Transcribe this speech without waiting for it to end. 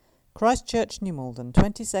Christchurch, New Malden,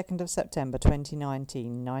 22nd of September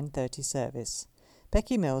 2019, 9:30 service.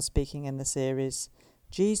 Becky Mills speaking in the series,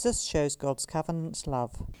 Jesus Shows God's Covenant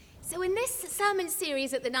Love. So in this sermon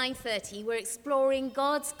series at the 9:30, we're exploring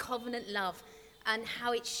God's covenant love and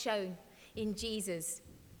how it's shown in Jesus.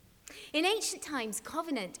 In ancient times,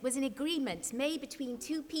 covenant was an agreement made between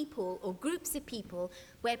two people or groups of people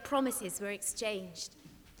where promises were exchanged.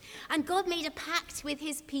 And God made a pact with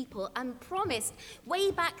his people and promised way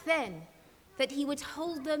back then that he would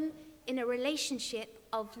hold them in a relationship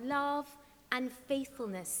of love and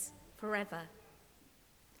faithfulness forever.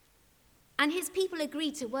 And his people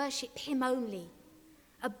agreed to worship him only,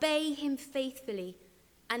 obey him faithfully,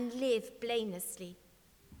 and live blamelessly.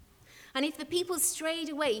 And if the people strayed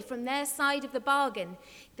away from their side of the bargain,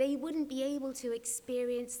 they wouldn't be able to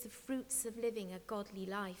experience the fruits of living a godly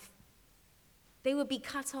life. They would be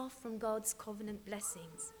cut off from God's covenant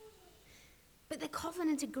blessings. But the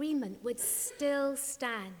covenant agreement would still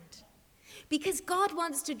stand, because God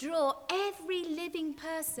wants to draw every living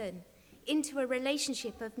person into a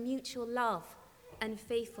relationship of mutual love and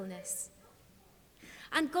faithfulness.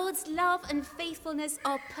 And God's love and faithfulness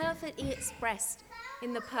are perfectly expressed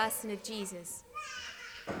in the person of Jesus.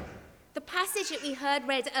 The passage that we heard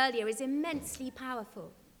read earlier is immensely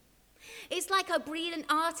powerful. It's like a brilliant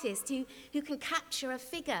artist who can capture a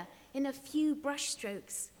figure in a few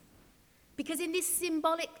brushstrokes. Because in this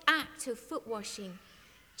symbolic act of foot washing,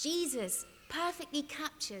 Jesus perfectly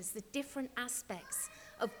captures the different aspects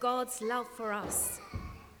of God's love for us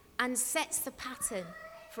and sets the pattern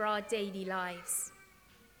for our daily lives.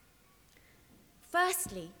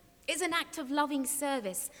 Firstly, it's an act of loving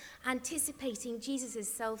service, anticipating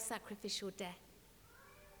Jesus' self-sacrificial death.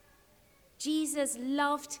 Jesus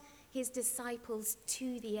loved his disciples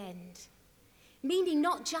to the end, meaning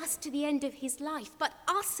not just to the end of his life, but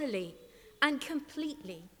utterly and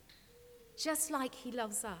completely, just like he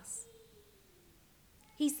loves us.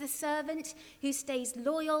 He's the servant who stays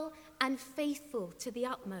loyal and faithful to the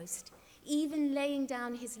utmost, even laying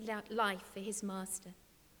down his life for his master.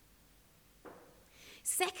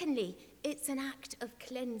 Secondly, it's an act of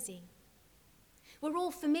cleansing. We're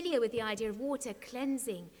all familiar with the idea of water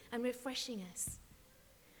cleansing and refreshing us.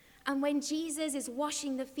 And when Jesus is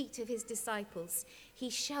washing the feet of his disciples,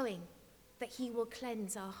 he's showing that he will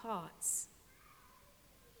cleanse our hearts.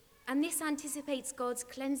 And this anticipates God's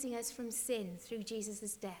cleansing us from sin through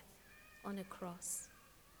Jesus' death on a cross.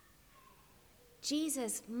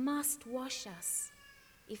 Jesus must wash us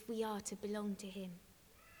if we are to belong to him.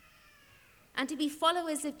 And to be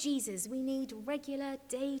followers of Jesus, we need regular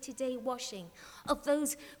day-to-day washing of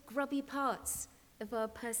those grubby parts of our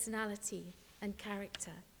personality and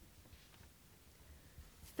character.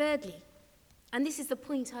 Thirdly, and this is the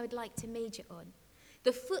point I would like to major on,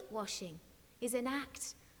 the foot washing is an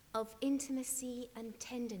act of intimacy and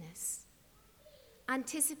tenderness,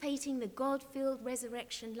 anticipating the God-filled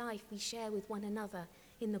resurrection life we share with one another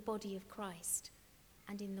in the body of Christ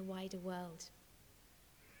and in the wider world.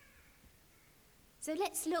 So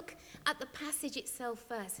let's look at the passage itself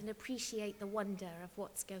first and appreciate the wonder of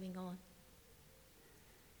what's going on.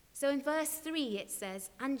 So in verse 3 it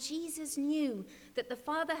says, "And Jesus knew that the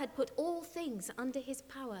Father had put all things under his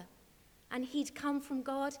power, and he'd come from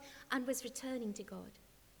God and was returning to God."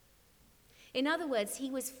 In other words,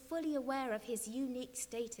 he was fully aware of his unique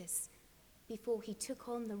status before he took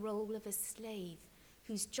on the role of a slave,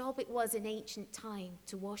 whose job it was in ancient time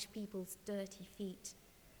to wash people's dirty feet.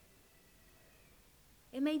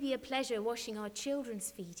 It may be a pleasure washing our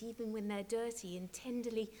children's feet, even when they're dirty, and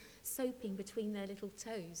tenderly soaping between their little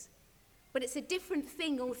toes. But it's a different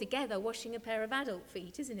thing altogether washing a pair of adult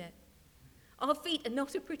feet, isn't it? Our feet are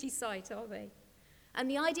not a pretty sight, are they?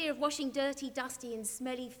 And the idea of washing dirty, dusty, and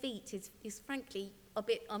smelly feet is frankly a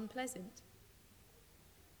bit unpleasant.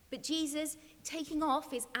 But Jesus, taking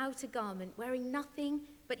off his outer garment, wearing nothing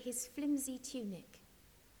but his flimsy tunic,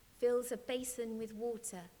 fills a basin with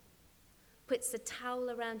water, puts a towel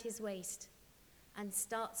around his waist, and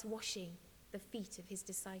starts washing the feet of his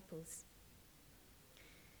disciples.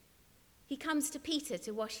 He comes to Peter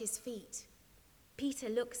to wash his feet. Peter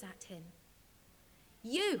looks at him.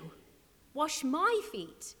 "You wash my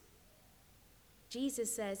feet."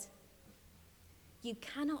 Jesus says, "You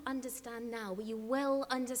cannot understand now, but you will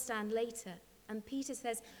understand later." And Peter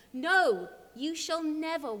says, "No, you shall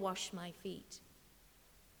never wash my feet."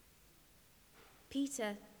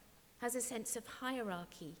 Peter has a sense of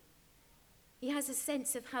hierarchy. He has a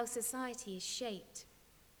sense of how society is shaped.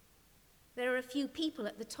 There are a few people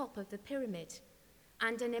at the top of the pyramid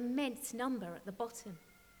and an immense number at the bottom.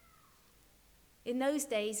 In those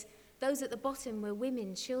days, those at the bottom were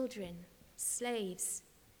women, children, slaves.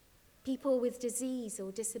 people with disease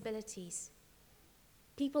or disabilities,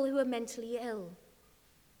 people who are mentally ill,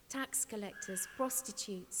 tax collectors,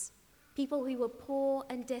 prostitutes, people who were poor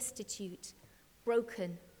and destitute,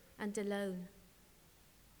 broken and alone.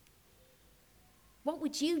 What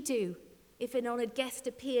would you do if an honoured guest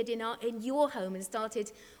appeared in your home and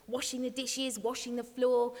started washing the dishes, washing the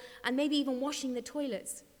floor, and maybe even washing the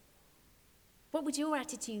toilets? What would your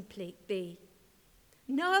attitude be?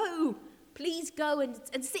 No, please go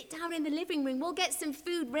and sit down in the living room. We'll get some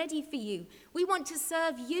food ready for you. We want to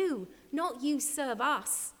serve you, not you serve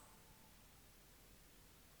us.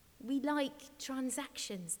 We like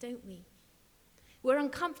transactions, don't we? We're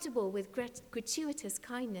uncomfortable with gratuitous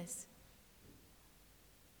kindness.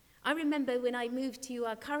 I remember when I moved to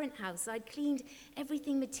our current house, I'd cleaned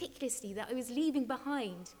everything meticulously that I was leaving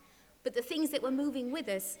behind. But the things that were moving with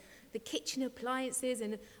us, the kitchen appliances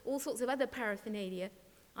and all sorts of other paraphernalia,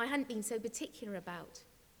 I hadn't been so particular about.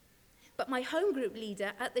 But my home group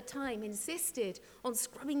leader at the time insisted on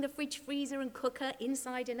scrubbing the fridge, freezer and cooker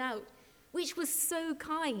inside and out, which was so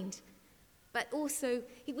kind. But also,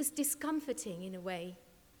 it was discomforting in a way.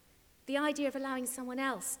 The idea of allowing someone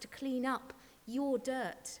else to clean up your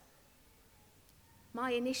dirt.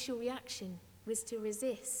 My initial reaction was to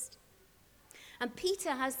resist. And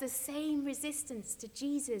Peter has the same resistance to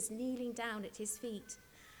Jesus kneeling down at his feet.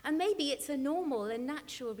 And maybe it's a normal and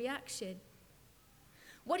natural reaction.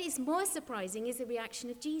 What is more surprising is the reaction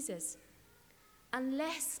of Jesus.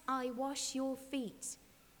 Unless I wash your feet,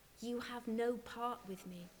 you have no part with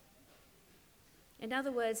me. In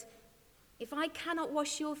other words, if I cannot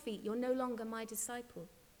wash your feet, you're no longer my disciple.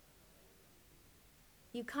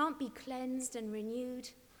 You can't be cleansed and renewed,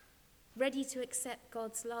 ready to accept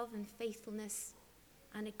God's love and faithfulness,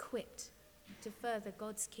 and equipped to further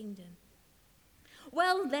God's kingdom.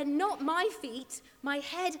 Well, then not my feet, my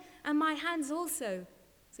head and my hands also,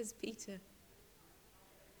 says Peter.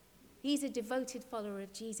 He's a devoted follower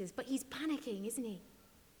of Jesus, but he's panicking, isn't he?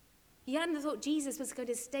 He hadn't thought Jesus was going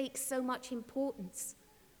to stake so much importance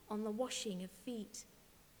on the washing of feet.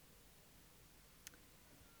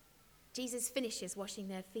 Jesus finishes washing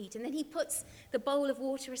their feet, and then he puts the bowl of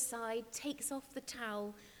water aside, takes off the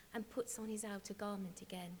towel, and puts on his outer garment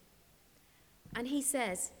again. And he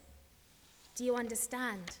says, "Do you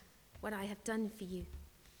understand what I have done for you?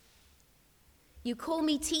 You call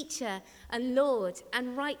me teacher and Lord,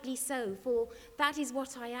 and rightly so, for that is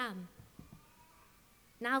what I am.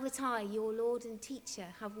 Now that I, your Lord and teacher,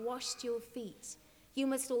 have washed your feet, you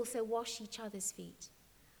must also wash each other's feet.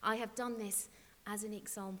 I have done this as an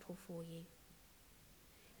example for you."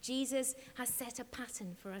 Jesus has set a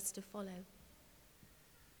pattern for us to follow.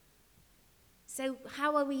 So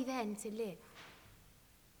how are we then to live?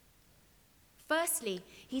 Firstly,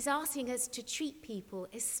 he's asking us to treat people,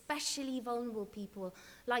 especially vulnerable people,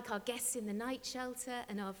 like our guests in the night shelter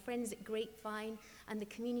and our friends at Grapevine and the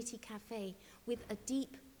community cafe, with a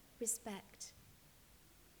deep respect.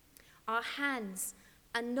 Our hands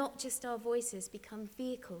and not just our voices become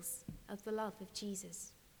vehicles of the love of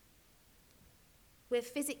Jesus. We're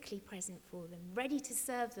physically present for them, ready to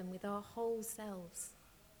serve them with our whole selves.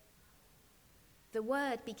 The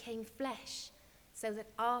Word became flesh so that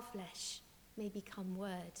our flesh may become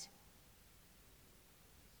word.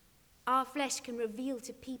 Our flesh can reveal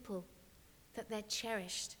to people that they're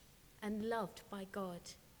cherished and loved by God.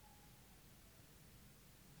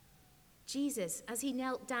 Jesus, as he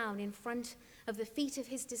knelt down in front of the feet of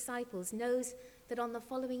his disciples, knows that on the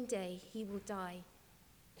following day he will die.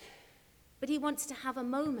 But he wants to have a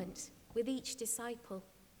moment with each disciple.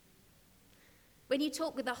 When you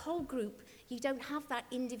talk with the whole group, you don't have that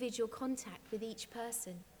individual contact with each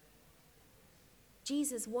person.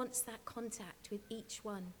 Jesus wants that contact with each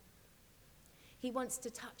one. He wants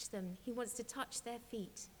to touch them. He wants to touch their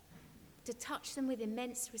feet, to touch them with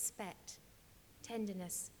immense respect,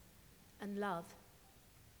 tenderness, and love.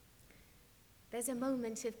 There's a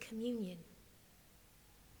moment of communion.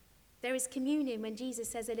 There is communion when Jesus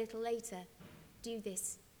says a little later, "Do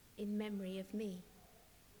this in memory of me."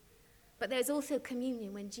 But there's also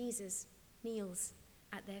communion when Jesus kneels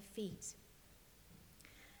at their feet.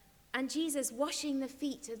 And Jesus washing the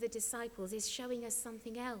feet of the disciples is showing us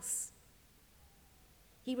something else.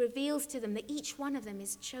 He reveals to them that each one of them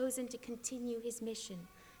is chosen to continue his mission,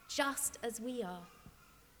 just as we are.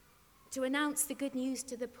 To announce the good news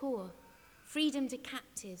to the poor, freedom to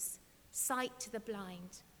captives, sight to the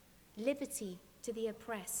blind, liberty to the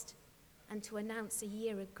oppressed, and to announce a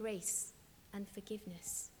year of grace and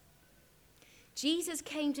forgiveness. Jesus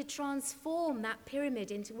came to transform that pyramid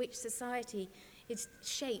into which society is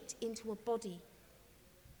shaped into a body.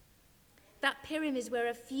 That pyramid where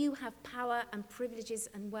a few have power and privileges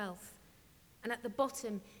and wealth, and at the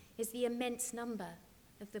bottom is the immense number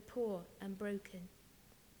of the poor and broken.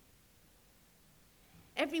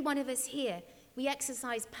 Every one of us here, we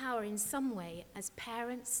exercise power in some way as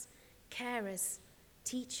parents, carers,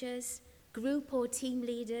 teachers, group or team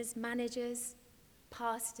leaders, managers,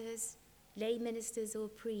 pastors, lay ministers or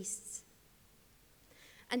priests.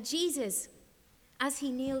 And Jesus, as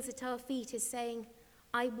he kneels at our feet, is saying,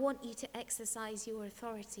 I want you to exercise your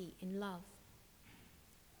authority in love.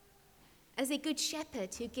 As a good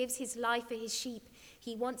shepherd who gives his life for his sheep,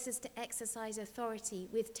 he wants us to exercise authority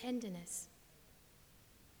with tenderness.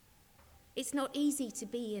 It's not easy to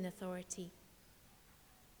be in authority,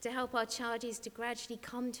 to help our charges to gradually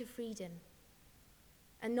come to freedom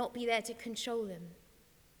and not be there to control them.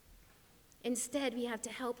 Instead, we have to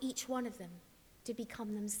help each one of them to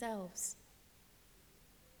become themselves.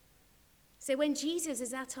 So when Jesus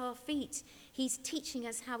is at our feet, he's teaching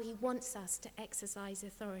us how he wants us to exercise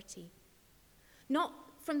authority. Not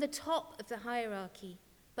from the top of the hierarchy,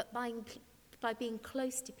 but by being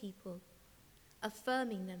close to people,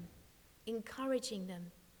 affirming them, encouraging them,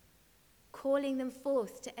 calling them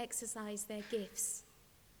forth to exercise their gifts,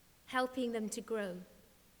 helping them to grow.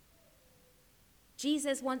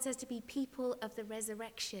 Jesus wants us to be people of the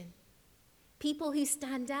resurrection, people who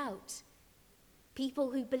stand out,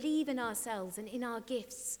 people who believe in ourselves and in our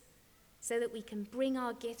gifts, so that we can bring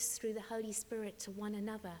our gifts through the Holy Spirit to one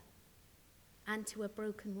another and to a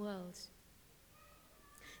broken world.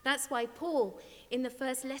 That's why Paul, in the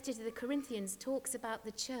first letter to the Corinthians, talks about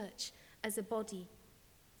the church as a body,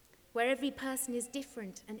 where every person is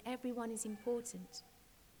different and everyone is important,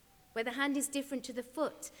 where the hand is different to the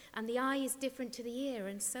foot and the eye is different to the ear,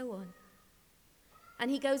 and so on. And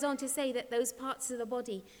he goes on to say that those parts of the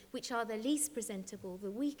body which are the least presentable, the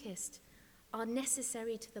weakest, are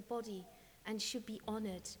necessary to the body and should be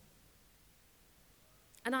honored.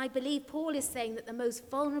 And I believe Paul is saying that the most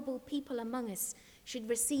vulnerable people among us should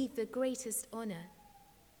receive the greatest honor.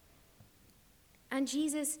 And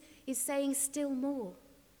Jesus is saying still more.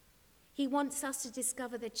 He wants us to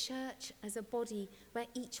discover the church as a body where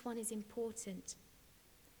each one is important,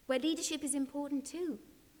 where leadership is important too,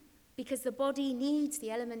 because the body needs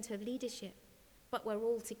the element of leadership, but we're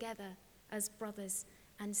all together as brothers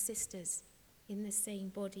and sisters in the same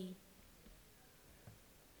body.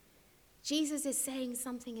 Jesus is saying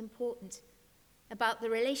something important about the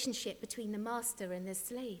relationship between the master and the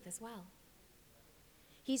slave as well.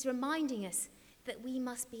 He's reminding us that we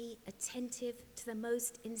must be attentive to the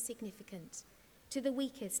most insignificant, to the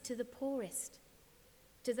weakest, to the poorest,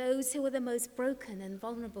 to those who are the most broken and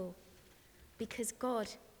vulnerable, because God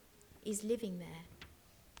is living there.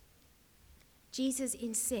 Jesus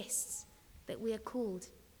insists that we are called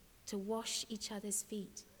to wash each other's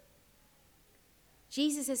feet.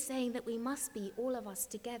 Jesus is saying that we must be, all of us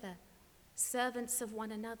together, servants of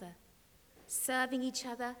one another, serving each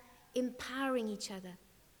other, empowering each other.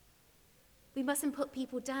 We mustn't put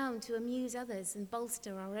people down to amuse others and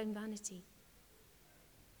bolster our own vanity.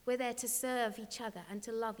 We're there to serve each other and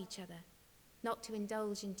to love each other, not to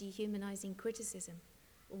indulge in dehumanizing criticism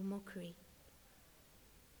or mockery.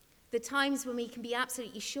 The times when we can be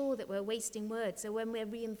absolutely sure that we're wasting words are when we're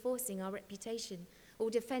reinforcing our reputation or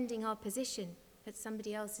defending our position at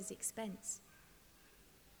somebody else's expense.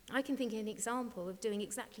 I can think of an example of doing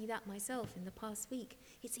exactly that myself in the past week.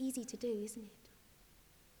 It's easy to do, isn't it?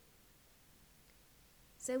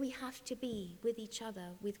 So we have to be with each other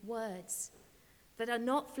with words that are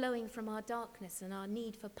not flowing from our darkness and our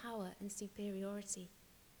need for power and superiority,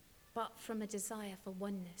 but from a desire for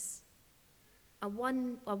oneness. A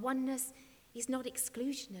oneness is not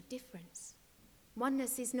exclusion of difference.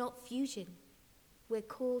 Oneness is not fusion. We're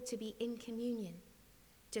called to be in communion,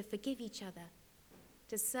 to forgive each other,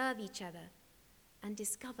 to serve each other, and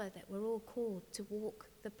discover that we're all called to walk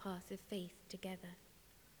the path of faith together.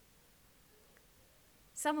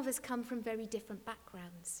 Some of us come from very different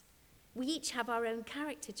backgrounds. We each have our own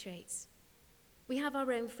character traits. We have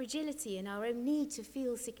our own fragility and our own need to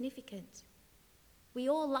feel significant. We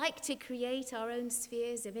all like to create our own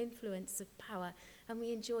spheres of influence, of power, and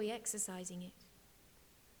we enjoy exercising it.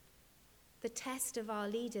 The test of our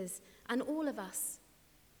leaders, and all of us,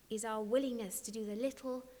 is our willingness to do the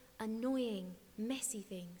little, annoying, messy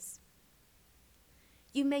things.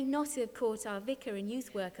 You may not have caught our vicar and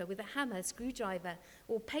youth worker with a hammer, screwdriver,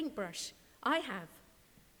 or paintbrush. I have.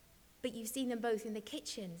 But you've seen them both in the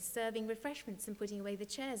kitchen, serving refreshments and putting away the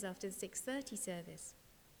chairs after the 6:30 service.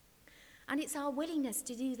 And it's our willingness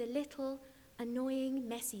to do the little, annoying,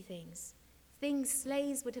 messy things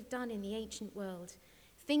slaves would have done in the ancient world,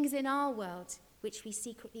 things in our world which we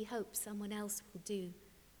secretly hope someone else will do,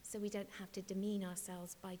 so we don't have to demean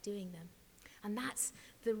ourselves by doing them. And that's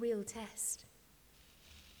the real test.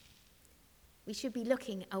 We should be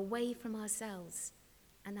looking away from ourselves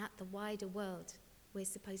and at the wider world we're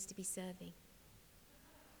supposed to be serving.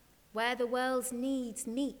 Where the world's needs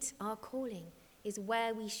meet our calling is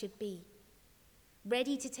where we should be,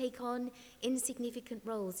 ready to take on insignificant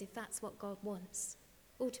roles if that's what God wants,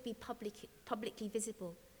 or to be publicly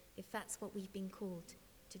visible if that's what we've been called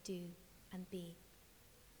to do and be.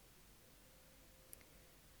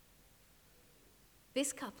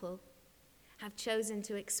 This couple have chosen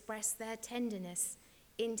to express their tenderness,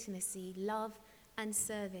 intimacy, love and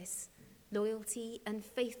service, loyalty and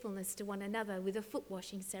faithfulness to one another with a foot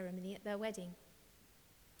washing ceremony at their wedding.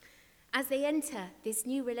 As they enter this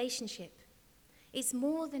new relationship, it's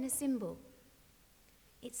more than a symbol.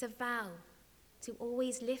 It's a vow to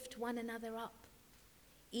always lift one another up,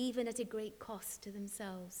 even at a great cost to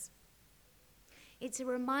themselves. It's a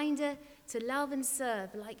reminder to love and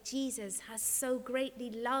serve like Jesus has so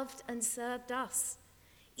greatly loved and served us,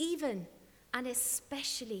 even and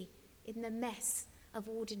especially in the mess of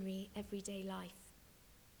ordinary everyday life.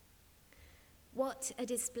 What a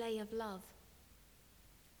display of love.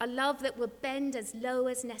 A love that will bend as low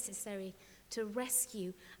as necessary to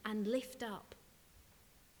rescue and lift up.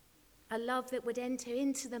 A love that would enter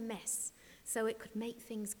into the mess so it could make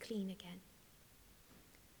things clean again.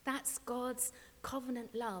 That's God's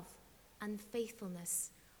covenant love and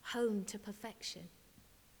faithfulness honed to perfection.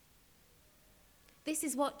 This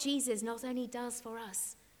is what Jesus not only does for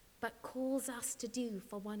us, but calls us to do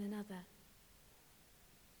for one another.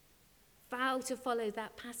 Vow to follow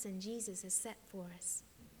that pattern Jesus has set for us.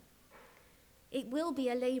 It will be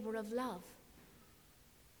a labor of love,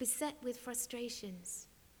 beset with frustrations.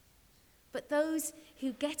 But those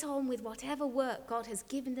who get on with whatever work God has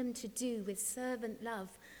given them to do with servant love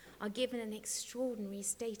are given an extraordinary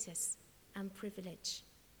status and privilege.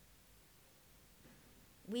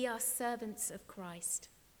 We are servants of Christ,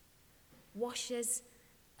 washers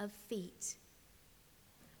of feet.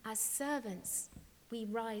 As servants, we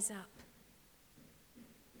rise up.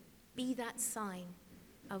 Be that sign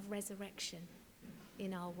of resurrection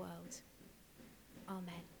in our world.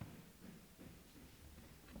 Amen.